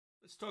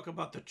Let's talk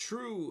about the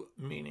true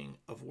meaning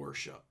of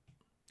worship.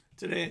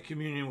 Today at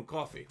Communion with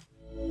Coffee.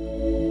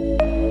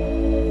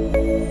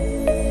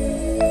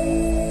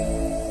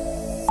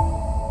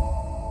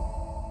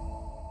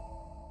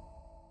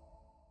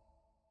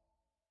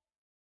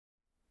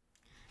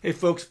 Hey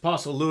folks,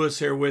 Apostle Lewis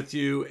here with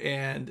you,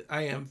 and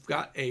I have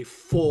got a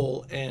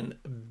full and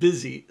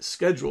busy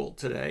schedule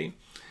today.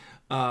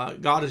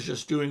 God is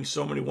just doing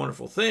so many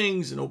wonderful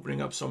things and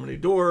opening up so many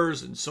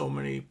doors and so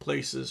many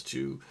places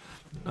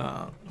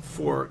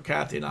for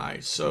Kathy and I.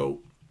 So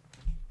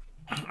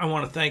I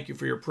want to thank you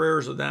for your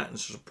prayers of that and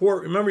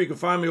support. Remember, you can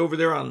find me over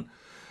there on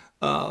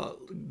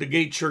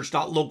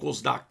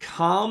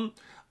thegatechurch.locals.com.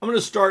 I'm going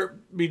to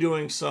be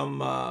doing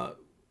some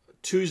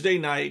Tuesday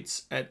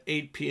nights at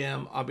 8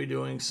 p.m. I'll be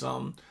doing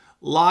some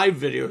live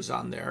videos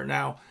on there.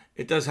 Now,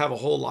 it does have a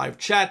whole live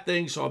chat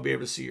thing, so I'll be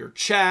able to see your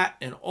chat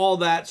and all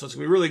that. So it's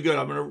going to be really good.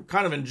 I'm going to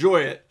kind of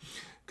enjoy it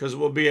because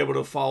we'll be able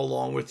to follow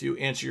along with you,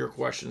 answer your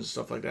questions,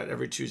 stuff like that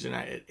every Tuesday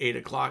night at 8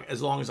 o'clock,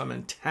 as long as I'm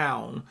in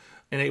town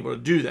and able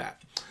to do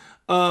that.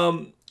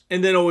 And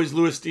then always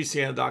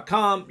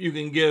lewisdcn.com. You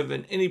can give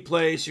in any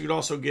place. You can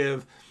also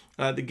give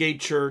the Gate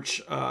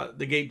Church,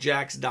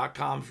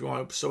 thegatejacks.com if you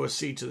want to sow a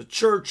seed to the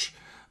church,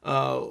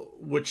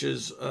 which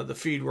is the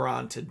feed we're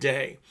on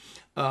today.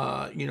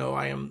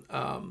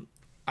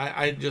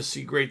 I just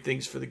see great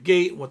things for the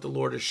gate, what the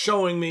Lord is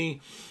showing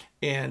me,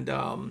 and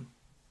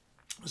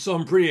so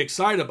I'm pretty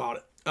excited about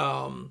it.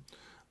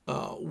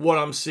 What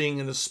I'm seeing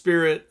in the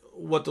Spirit,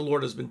 what the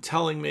Lord has been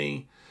telling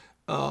me,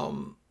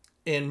 and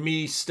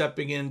me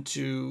stepping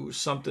into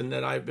something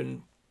that I've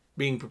been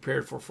being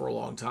prepared for a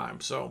long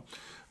time. So,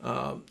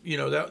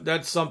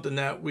 that's something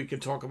that we can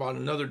talk about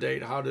another day,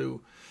 how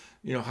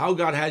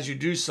God has you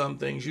do some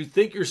things. You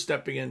think you're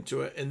stepping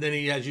into it, and then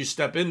he has you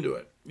step into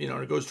it.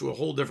 And it goes to a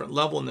whole different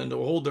level and then to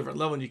a whole different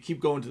level, and you keep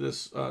going to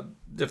this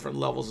different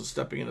levels of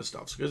stepping into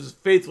stuff because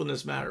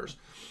faithfulness matters.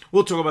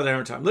 We'll talk about that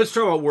another time. Let's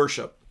talk about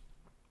worship.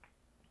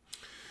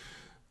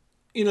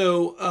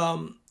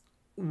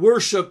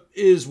 Worship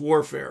is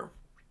warfare.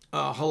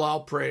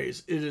 Halal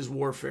praise, it is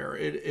warfare.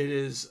 It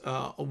is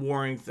a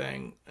warring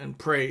thing, and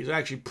praise,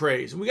 actually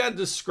praise. And we got to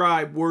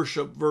describe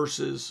worship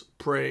versus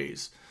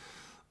praise.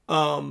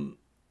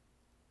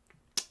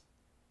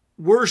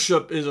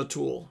 Worship is a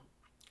tool.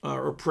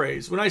 Or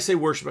praise. When I say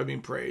worship, I mean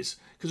praise,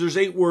 because there's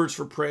 8 words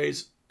for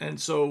praise, and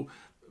so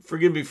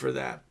forgive me for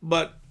that.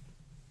 But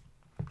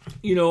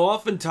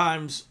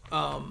oftentimes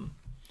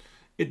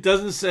it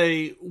doesn't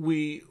say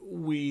we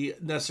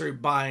necessarily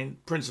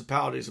bind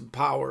principalities and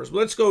powers.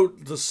 Let's go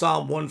to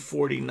Psalm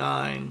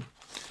 149,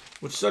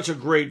 which is such a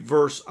great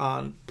verse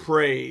on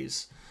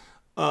praise,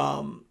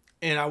 and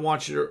I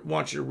want you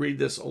to read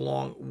this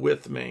along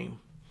with me.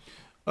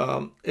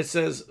 It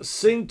says,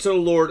 sing to the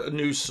Lord a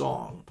new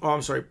song.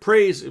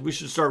 Praise. We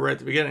should start right at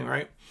the beginning,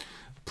 right?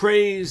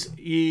 Praise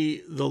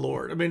ye the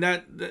Lord. I mean,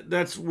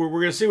 that's where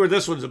we're going to see what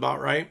this one's about,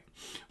 right?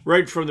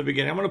 Right from the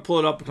beginning. I'm going to pull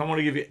it up, and I want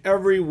to give you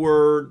every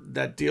word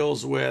that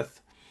deals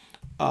with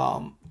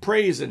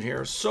praise in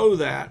here so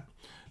that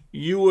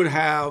you would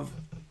have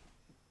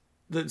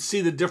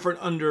see the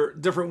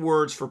different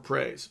words for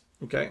praise,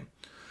 okay?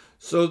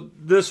 So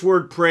this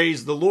word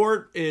praise the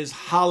Lord is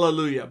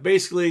hallelujah.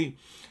 Basically,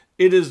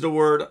 it is the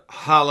word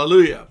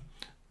hallelujah.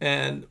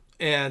 And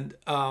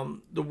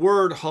the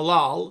word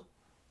halal,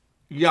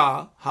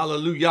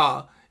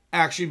 hallelujah,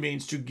 actually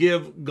means to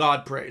give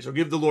God praise or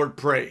give the Lord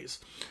praise.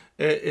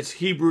 It's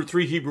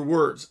 3 Hebrew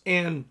words.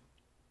 And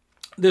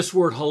this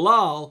word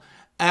halal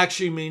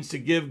actually means to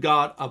give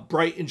God a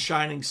bright and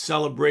shining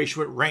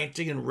celebration with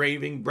ranting and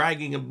raving,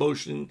 bragging and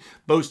boasting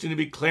to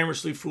be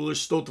clamorously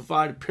foolish,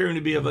 stultified, appearing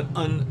to be of an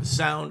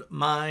unsound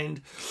mind.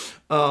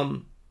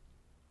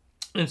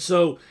 And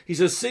so he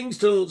says, sing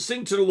to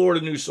the Lord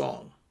a new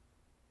song.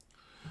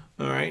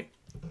 All right.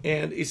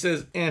 And he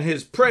says, and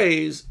his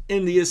praise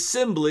in the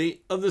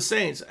assembly of the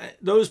saints.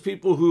 Those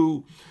people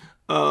who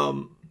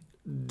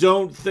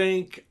don't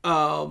think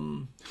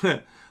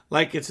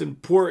like it's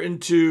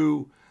important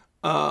to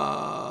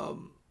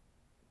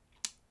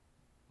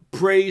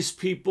praise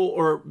people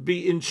or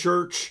be in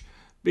church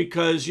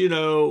because, we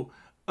don't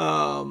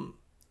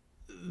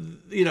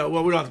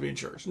have to be in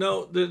church.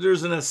 No,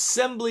 there's an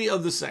assembly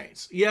of the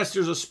saints. Yes,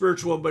 there's a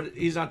spiritual one, but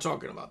he's not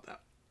talking about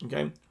that.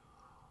 Okay?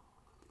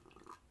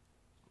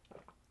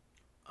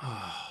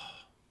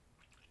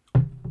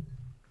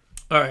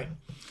 All right.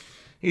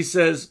 He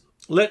says,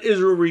 let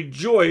Israel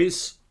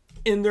rejoice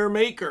in their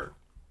maker.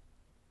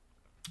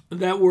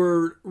 That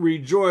word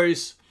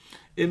rejoice,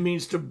 it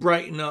means to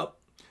brighten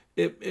up.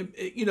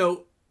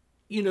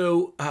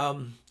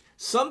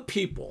 Some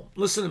people,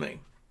 listen to me.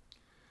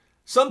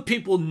 Some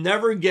people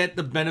never get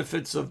the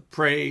benefits of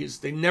praise.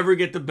 They never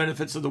get the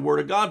benefits of the word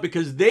of God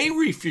because they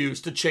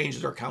refuse to change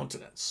their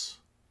countenance.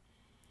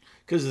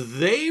 Because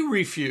they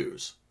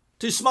refuse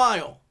to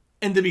smile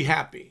and to be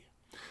happy.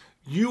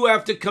 You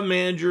have to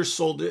command your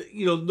soul to,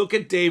 look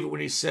at David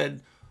when he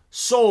said,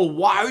 soul,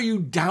 why are you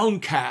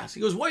downcast?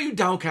 He goes, why are you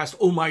downcast,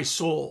 oh my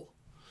soul?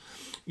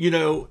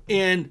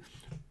 And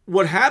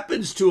what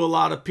happens to a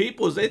lot of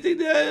people is they think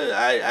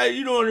that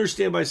you don't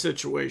understand my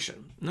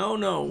situation.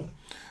 No.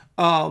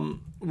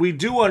 We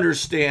do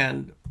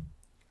understand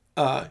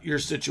your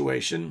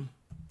situation.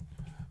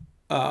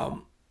 What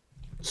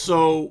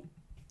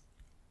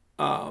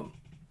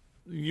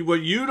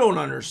you don't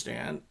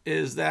understand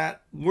is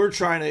that we're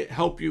trying to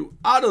help you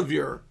out of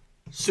your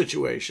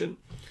situation.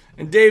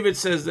 And David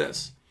says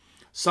this,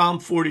 Psalm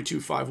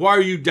 42:5. Why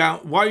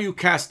are you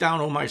cast down,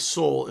 O my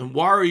soul? And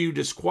why are you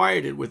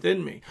disquieted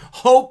within me?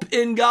 Hope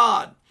in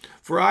God,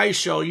 for I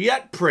shall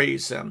yet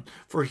praise him,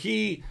 for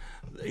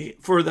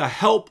the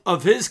help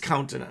of his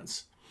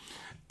countenance.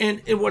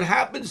 And what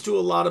happens to a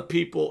lot of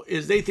people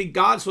is they think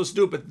God's supposed to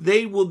do it, but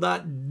they will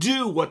not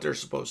do what they're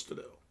supposed to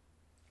do.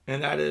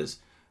 And that is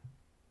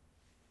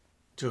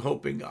to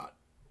hope in God.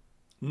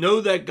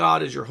 Know that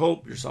God is your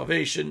hope, your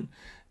salvation.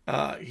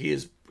 He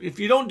is. If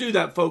you don't do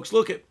that, folks,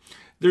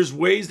 there's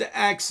ways to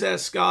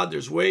access God.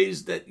 There's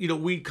ways that,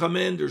 we come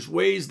in. There's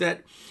ways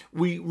that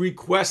we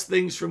request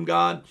things from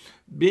God.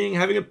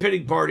 Having a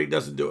pity party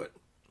doesn't do it.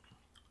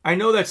 I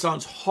know that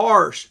sounds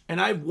harsh, and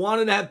I've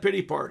wanted to have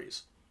pity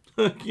parties.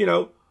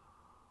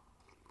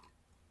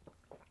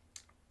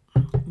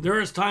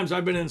 There's times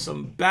I've been in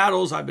some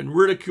battles. I've been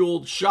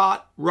ridiculed,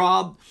 shot,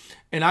 robbed,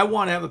 and I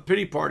want to have a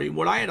pity party.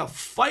 What I had to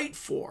fight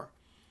for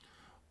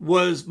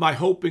was my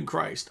hope in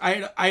Christ.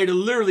 I had to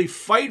literally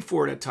fight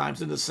for it at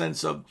times, in the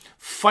sense of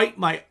fight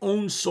my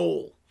own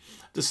soul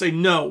to say,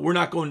 no, we're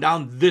not going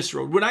down this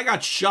road. When I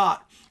got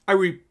shot, I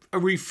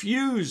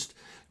refused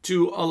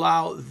to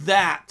allow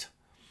that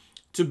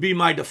to be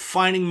my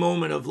defining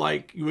moment of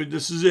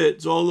this is it,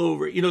 it's all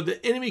over. The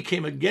enemy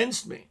came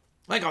against me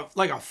like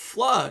a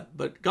flood,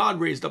 but God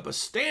raised up a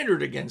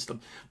standard against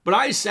them. But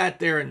I sat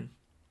there and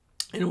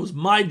it was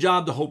my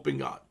job to hope in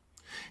God.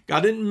 God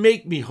didn't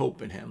make me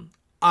hope in him.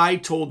 I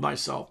told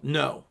myself,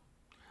 no.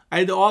 I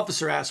had the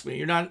officer ask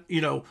me, why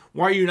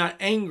are you not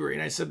angry?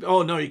 And I said,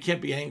 oh, no, you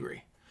can't be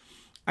angry.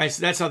 I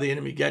said, that's how the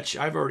enemy gets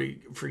you. I've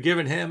already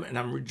forgiven him, and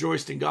I'm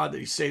rejoiced in God that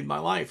he saved my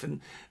life.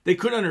 And they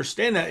couldn't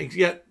understand that. And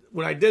yet,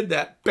 when I did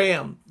that,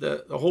 bam,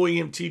 the whole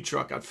EMT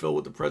truck got filled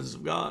with the presence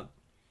of God.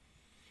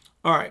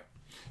 All right.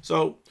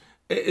 So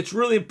it's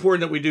really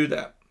important that we do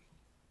that.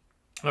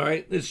 All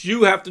right.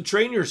 You have to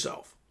train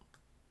yourself.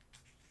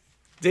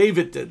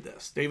 David did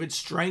this. David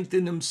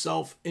strengthened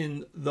himself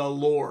in the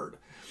Lord.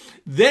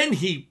 Then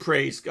he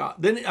praised God.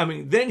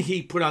 Then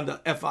he put on the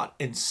ephod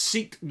and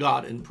seeked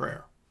God in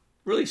prayer.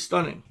 Really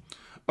stunning.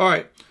 All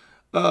right.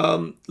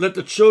 Let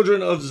the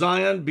children of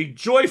Zion be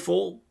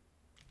joyful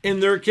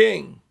in their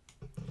king.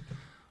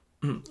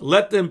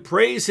 Let them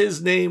praise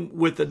his name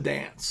with a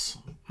dance.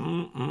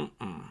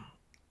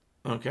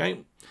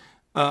 Okay.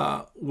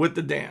 With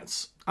the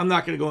dance. I'm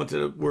not going to go into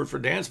the word for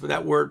dance, but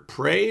that word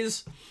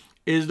praise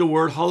is the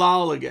word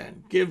halal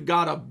again. Give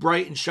God a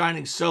bright and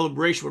shining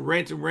celebration with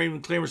ranting,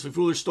 raving, clamorously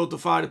foolish,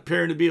 stultified,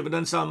 appearing to be of an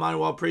unsound mind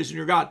while praising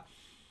your God.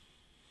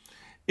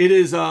 It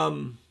is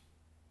when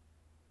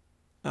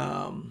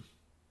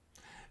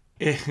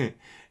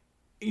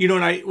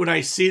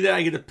I see that,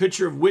 I get a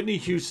picture of Whitney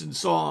Houston's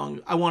song,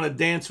 I Want to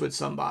Dance with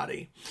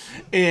Somebody.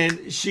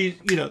 And she,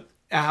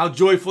 how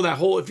joyful that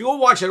whole, if you go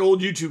watch that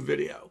old YouTube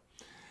video,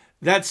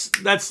 that's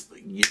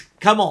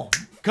come on,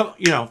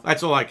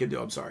 that's all I can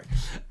do. I'm sorry.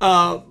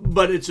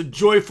 But it's a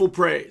joyful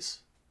praise.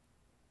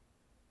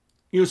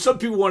 Some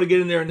people want to get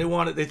in there and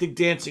they think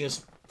dancing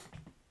is,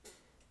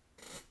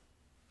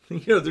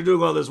 they're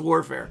doing all this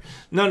warfare.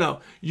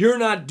 No, you're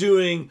not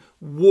doing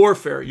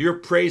warfare. You're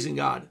praising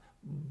God,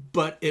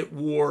 but it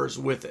wars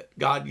with it.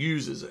 God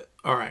uses it.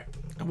 All right.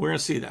 And we're going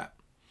to see that.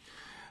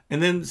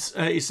 And then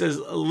he says,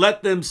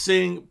 let them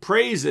sing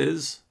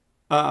praises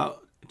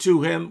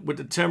to him with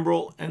the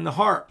timbrel and the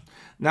harp.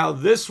 Now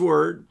this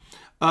word,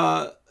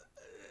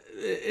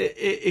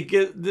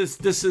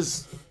 this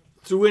is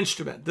through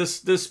instrument.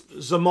 This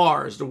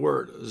zamar is the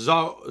word.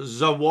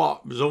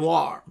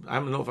 Zawar. I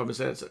don't know if I'm going to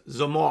say it.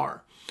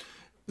 Zamar.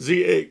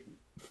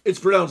 It's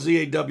pronounced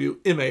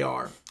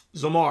Z-A-W-M-A-R.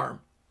 Zamar.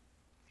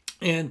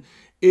 And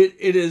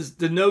it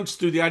denotes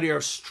through the idea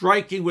of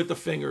striking with the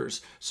fingers.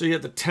 So you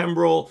have the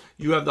timbrel,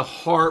 you have the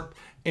harp,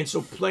 and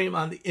so play them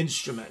on the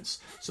instruments.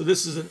 So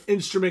this is an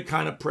instrument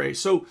kind of praise.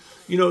 So,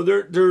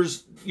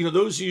 there's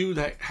those of you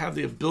that have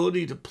the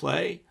ability to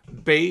play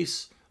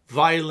bass,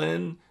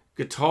 violin,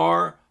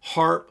 guitar,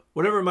 harp,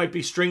 whatever it might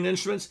be, stringed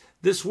instruments,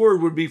 this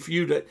word would be for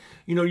you that,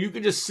 you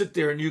could just sit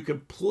there and you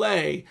can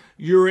play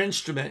your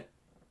instrument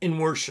in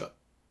worship.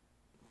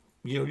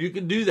 You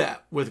can do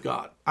that with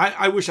God.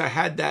 I wish I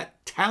had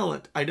that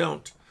talent. I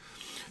don't.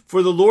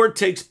 For the Lord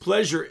takes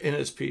pleasure in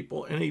his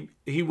people, and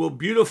he will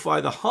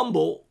beautify the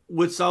humble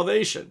with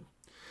salvation.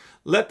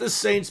 Let the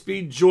saints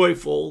be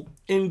joyful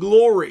in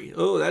glory.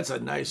 Oh, that's a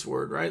nice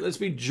word, right? Let's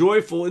be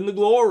joyful in the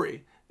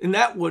glory. And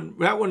that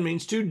one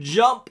means to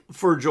jump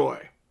for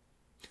joy.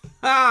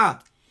 All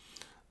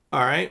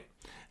right.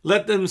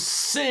 Let them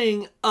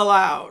sing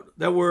aloud.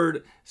 That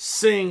word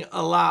sing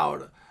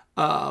aloud.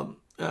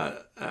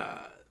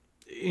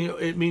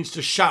 It means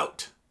to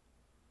shout.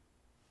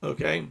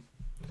 Okay.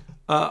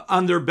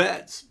 On their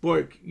beds.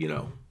 Boy,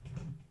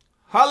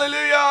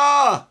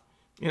 Hallelujah!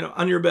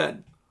 On your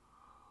bed.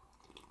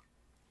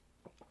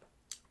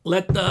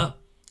 Let the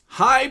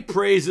high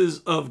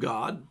praises of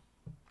God,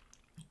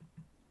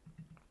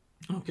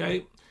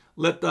 okay,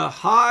 let the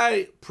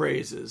high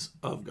praises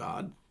of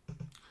God,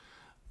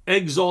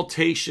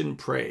 exaltation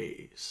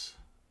praise,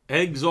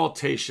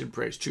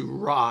 to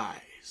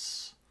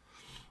rise,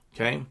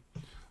 okay,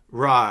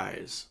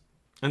 rise.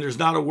 And there's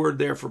not a word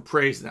there for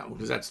praise now,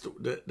 because that's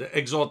the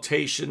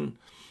exaltation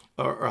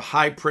or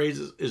high praise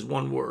is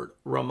one word,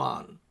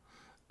 Raman.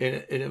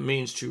 And it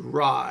means to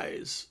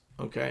rise,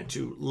 okay,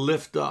 to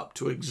lift up,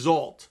 to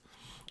exalt,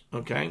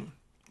 okay,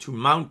 to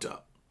mount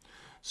up.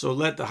 So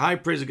let the high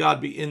praise of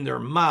God be in their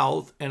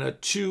mouth, and a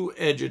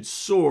two-edged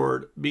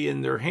sword be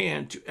in their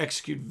hand, to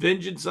execute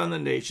vengeance on the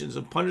nations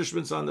and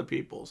punishments on the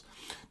peoples,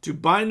 to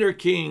bind their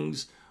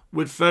kings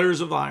with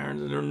fetters of iron,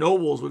 and their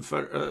nobles with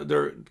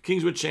their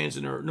kings with chains,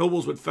 and their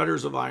nobles with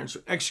fetters of iron,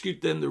 to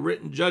execute them the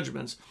written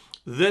judgments.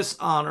 This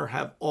honor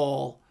have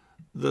all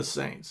the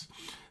saints.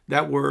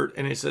 That word,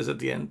 and it says at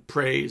the end,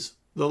 praise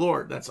the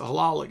Lord. That's a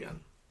halal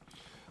again.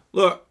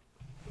 Look,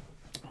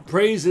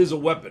 praise is a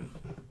weapon,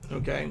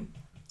 okay?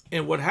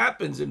 And what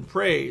happens in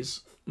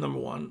praise, number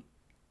one,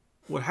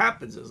 what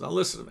happens is, now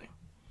listen to me.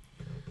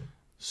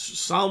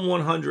 Psalm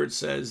 100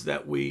 says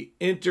that we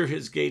enter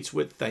his gates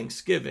with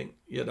thanksgiving,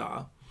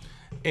 yada,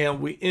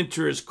 and we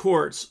enter his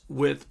courts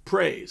with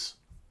praise.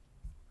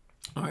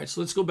 All right,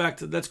 so let's go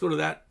to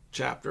that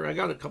chapter. I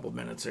got a couple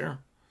minutes here.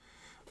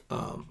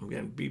 I'm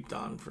getting beeped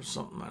on for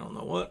something, I don't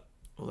know what.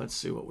 Well, let's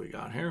see what we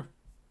got here.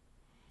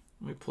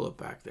 Let me pull it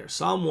back there.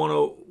 Psalm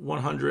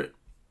 100.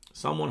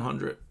 Psalm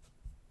 100.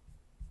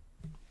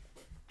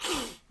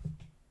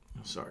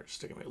 Sorry, it's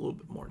taking me a little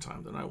bit more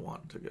time than I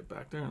want to get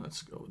back there.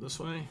 Let's go this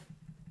way.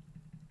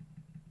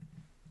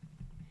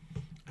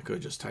 I could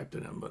have just typed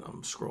it in, but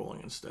I'm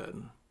scrolling instead.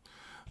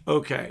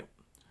 Okay.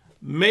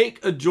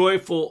 Make a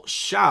joyful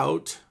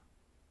shout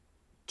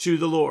to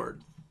the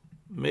Lord.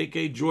 Make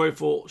a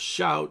joyful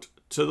shout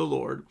to the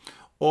Lord,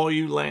 all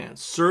you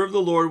lands. Serve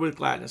the Lord with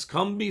gladness.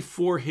 Come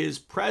before his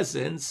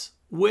presence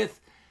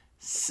with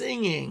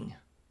singing.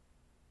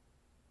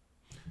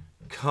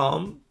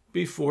 Come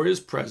before his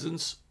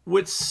presence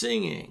with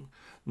singing.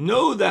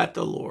 Know that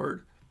the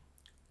Lord,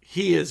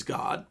 he is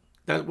God.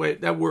 That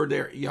word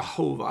there,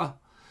 Jehovah.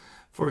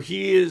 For it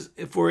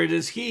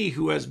is he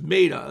who has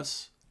made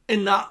us,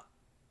 and not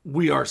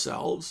we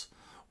ourselves.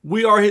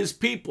 We are his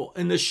people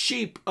and the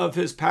sheep of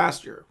his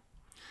pasture.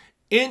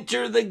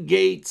 Enter the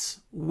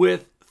gates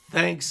with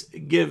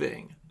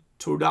thanksgiving.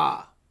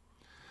 Todah.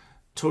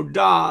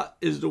 Todah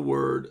is the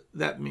word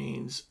that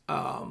means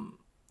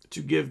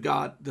to give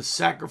God the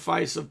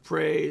sacrifice of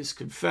praise,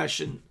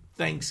 confession,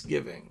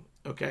 thanksgiving.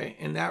 Okay,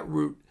 and that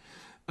root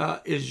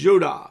is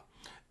Yodah,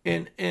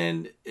 and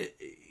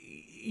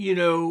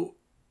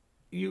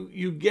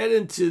you get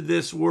into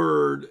this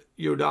word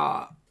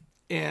Yodah,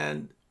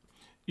 and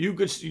you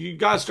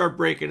got to start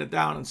breaking it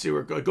down and see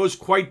where it goes. It goes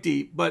quite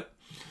deep, but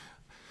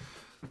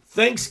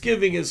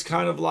Thanksgiving is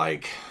kind of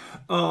like,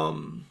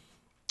 oh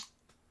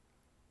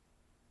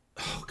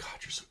God,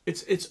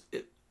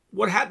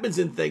 what happens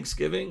in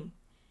Thanksgiving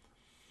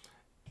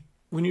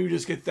when you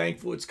just get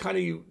thankful? It's kind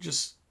of you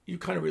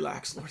kind of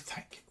relax, Lord,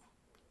 thank you.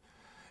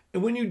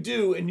 And when you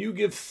do and you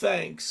give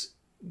thanks,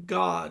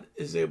 God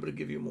is able to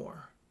give you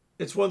more.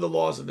 It's one of the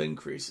laws of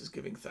increase is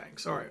giving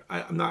thanks. All right,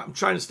 I'm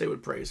trying to stay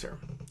with praise here.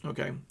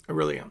 Okay, I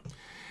really am.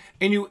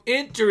 And you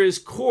enter his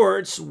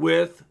courts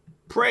with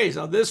praise.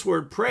 Now, this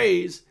word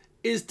praise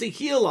is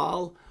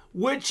tehilal,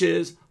 which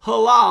is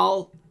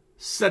halal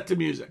set to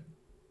music.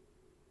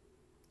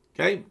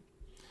 Okay?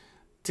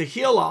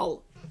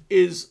 Tehilal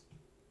is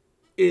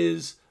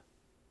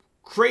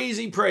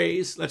crazy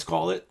praise, let's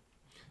call it,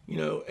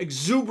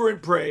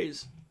 exuberant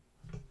praise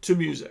to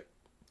music.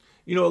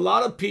 A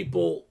lot of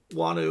people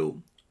want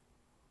to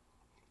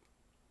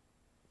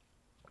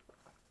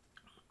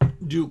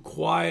do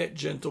quiet,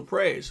 gentle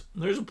praise.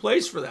 There's a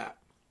place for that.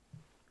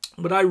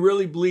 But I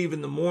really believe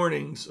in the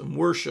mornings and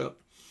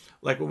worship,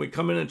 like when we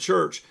come into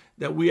church,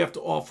 that we have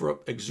to offer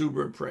up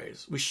exuberant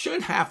praise. We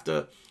shouldn't have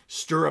to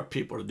stir up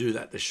people to do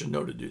that. They should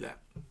know to do that.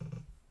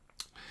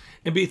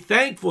 And be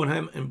thankful in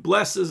him and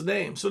bless his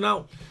name. So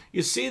now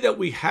you see that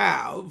we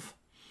have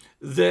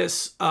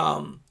this kind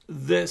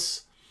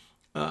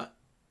of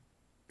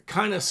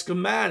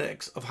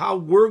schematics of how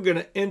we're going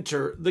to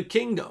enter the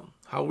kingdom.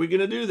 How are we going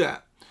to do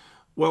that?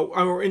 Well,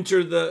 we're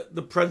enter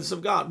the presence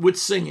of God with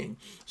singing.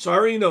 So I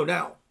already know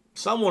now.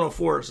 Psalm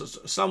 104,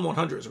 Psalm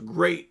 100 is a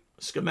great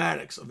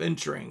schematics of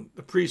entering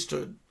the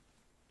priesthood.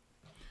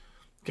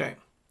 Okay,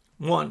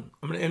 one,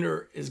 I'm going to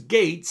enter his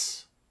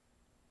gates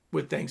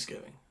with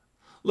thanksgiving.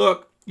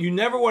 Look, you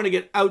never want to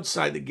get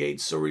outside the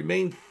gates, so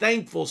remain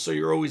thankful so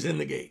you're always in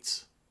the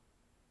gates.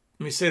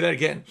 Let me say that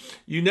again.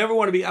 You never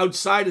want to be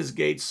outside his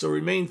gates, so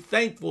remain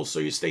thankful so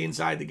you stay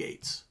inside the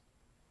gates.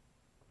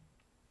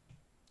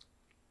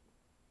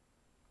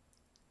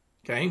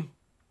 Okay?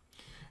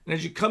 And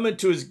as you come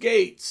into his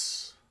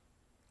gates,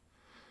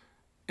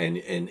 and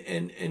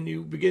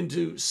you begin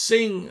to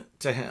sing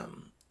to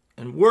him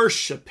and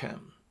worship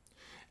him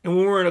And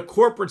when we're in a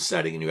corporate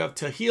setting and you have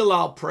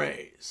Tehillah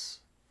praise,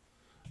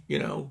 you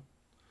know,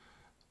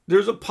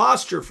 there's a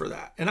posture for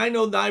that. And I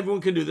know not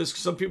everyone can do this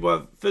because some people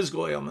have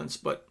physical ailments,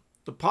 but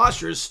the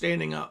posture is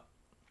standing up.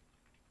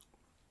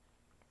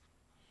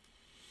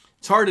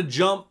 It's hard to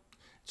jump.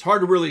 It's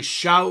hard to really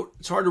shout.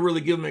 It's hard to really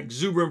give them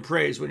exuberant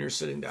praise when you're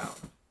sitting down.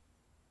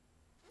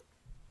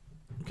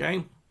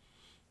 Okay?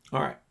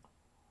 All right.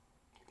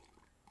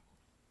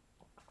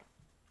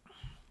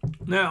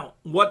 Now,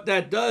 what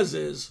that does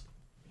is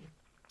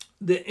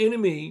the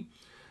enemy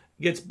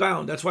gets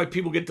bound. That's why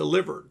people get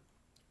delivered.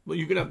 Well,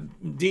 you can have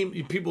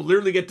people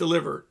literally get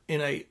delivered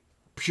in a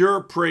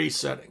pure praise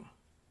setting.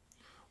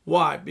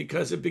 Why?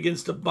 Because it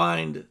begins to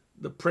bind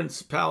the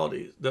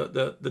principalities,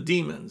 the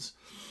demons.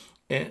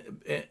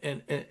 And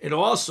it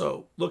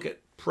also, look at,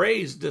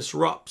 praise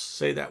disrupts.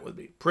 Say that with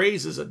me.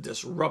 Praise is a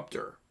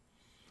disruptor.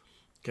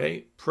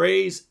 Okay?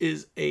 Praise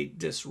is a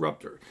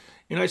disruptor.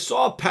 And I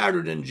saw a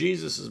pattern in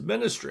Jesus'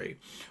 ministry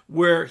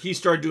where he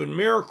started doing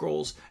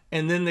miracles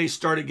and then they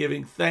started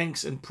giving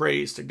thanks and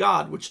praise to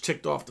God, which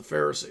ticked off the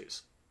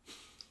Pharisees.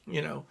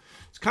 You know,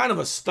 it's kind of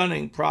a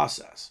stunning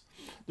process.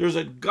 There's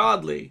a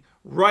godly,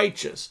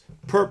 righteous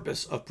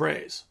purpose of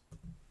praise.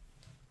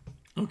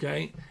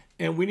 Okay?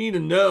 And we need to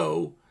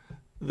know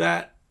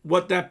that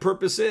what that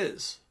purpose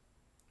is,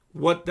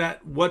 what that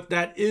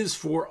is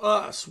for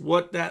us,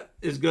 what that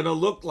is going to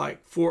look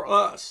like for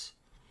us.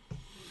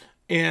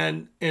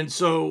 And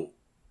so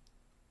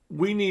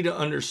we need to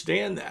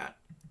understand that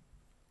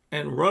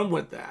and run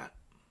with that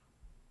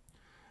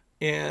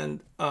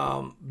and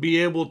be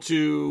able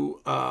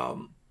to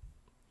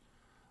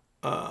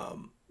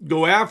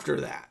go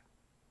after that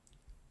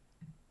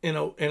in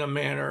a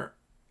manner.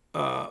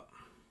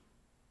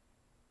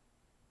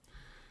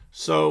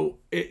 So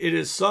it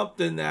is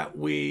something that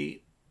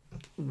we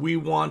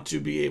want to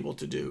be able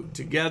to do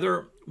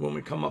together when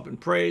we come up in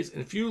praise. And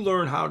if you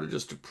learn how to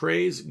just to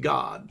praise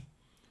God,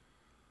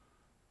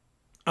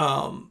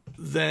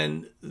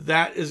 then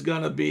that is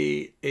going to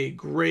be a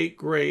great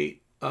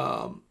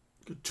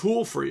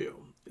tool for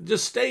you.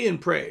 Just stay in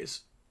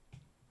praise.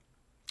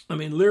 I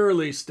mean,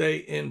 literally stay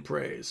in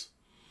praise.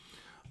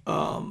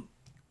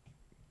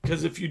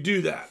 Because if you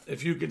do that,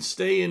 if you can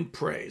stay in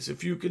praise,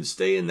 if you can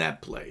stay in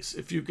that place,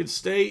 if you can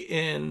stay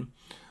in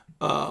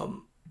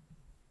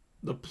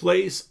the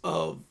place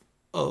of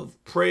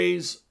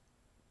praise,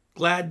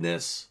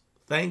 gladness,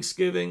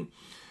 thanksgiving,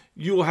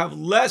 you will have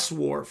less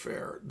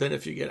warfare than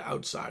if you get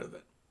outside of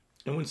it.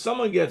 And when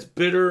someone gets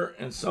bitter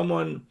and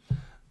someone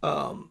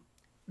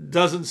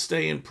doesn't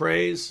stay in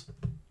praise,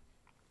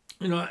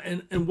 you know,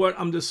 and what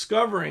I'm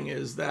discovering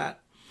is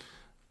that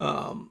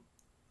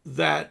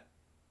that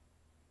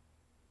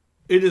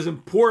it is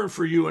important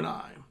for you and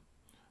I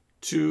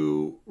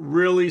to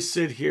really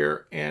sit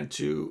here and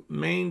to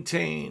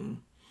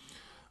maintain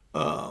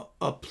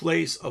a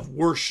place of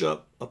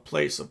worship, a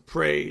place of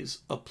praise,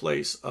 a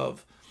place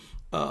of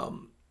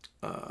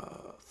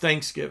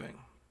thanksgiving.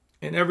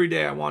 And every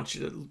day I want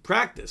you to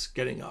practice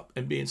getting up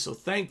and being so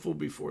thankful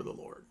before the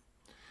Lord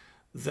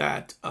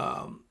that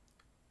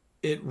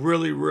it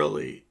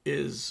really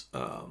is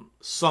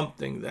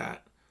something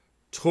that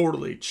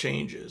totally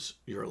changes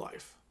your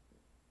life.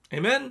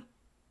 Amen?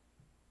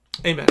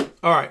 Amen.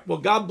 All right. Well,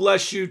 God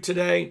bless you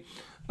today.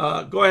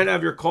 Go ahead and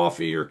have your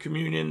coffee, your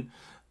communion.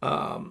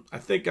 I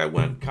think I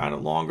went kind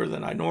of longer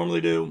than I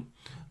normally do.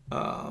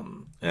 A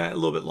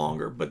little bit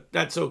longer, but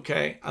that's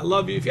okay. I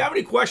love you. If you have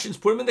any questions,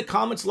 put them in the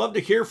comments. Love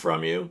to hear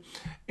from you.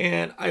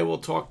 And I will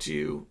talk to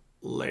you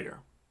later.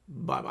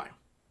 Bye-bye.